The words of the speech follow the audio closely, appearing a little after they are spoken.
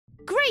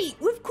Great!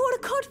 We've caught a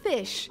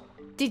codfish!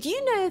 Did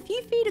you know if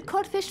you feed a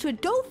codfish to a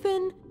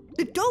dolphin,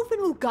 the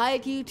dolphin will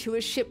guide you to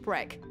a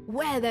shipwreck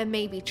where there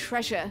may be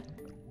treasure?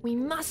 We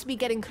must be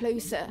getting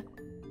closer.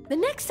 The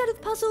next set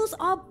of puzzles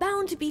are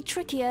bound to be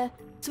trickier,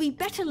 so we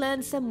better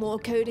learn some more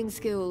coding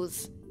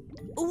skills.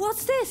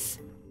 What's this?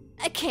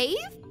 A cave?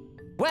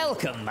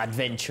 Welcome,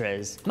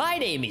 adventurers. My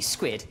name is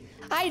Squid.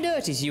 I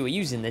noticed you were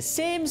using the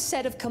same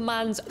set of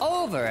commands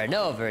over and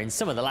over in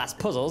some of the last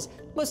puzzles.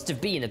 Must have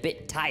been a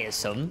bit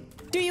tiresome.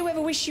 Do you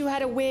ever wish you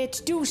had a way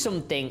to do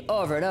something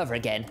over and over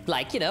again?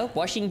 Like,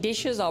 washing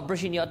dishes or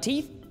brushing your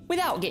teeth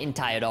without getting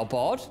tired or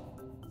bored?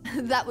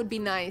 That would be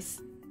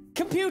nice.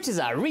 Computers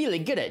are really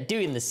good at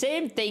doing the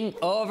same thing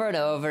over and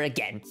over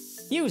again,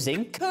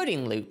 using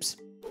coding loops.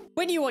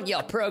 When you want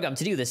your program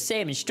to do the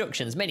same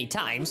instructions many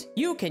times,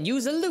 you can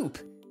use a loop.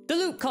 The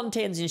loop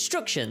contains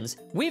instructions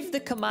with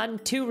the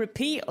command to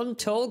repeat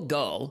until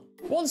goal.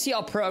 Once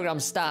your program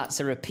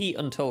starts a repeat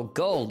until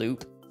goal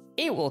loop,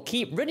 it will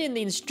keep running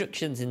the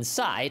instructions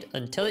inside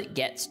until it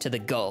gets to the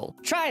goal.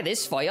 Try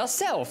this for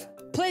yourself.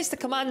 Place the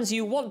commands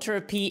you want to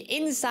repeat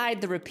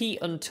inside the repeat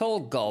until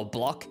goal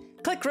block,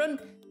 click run,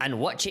 and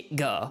watch it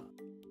go.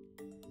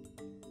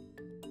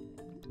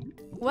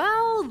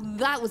 Well,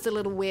 that was a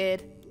little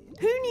weird.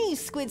 Who knew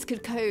squids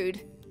could code?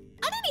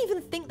 I didn't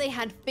even think they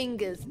had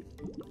fingers.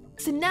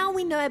 So now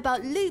we know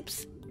about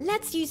loops,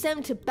 let's use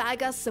them to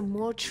bag us some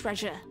more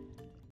treasure.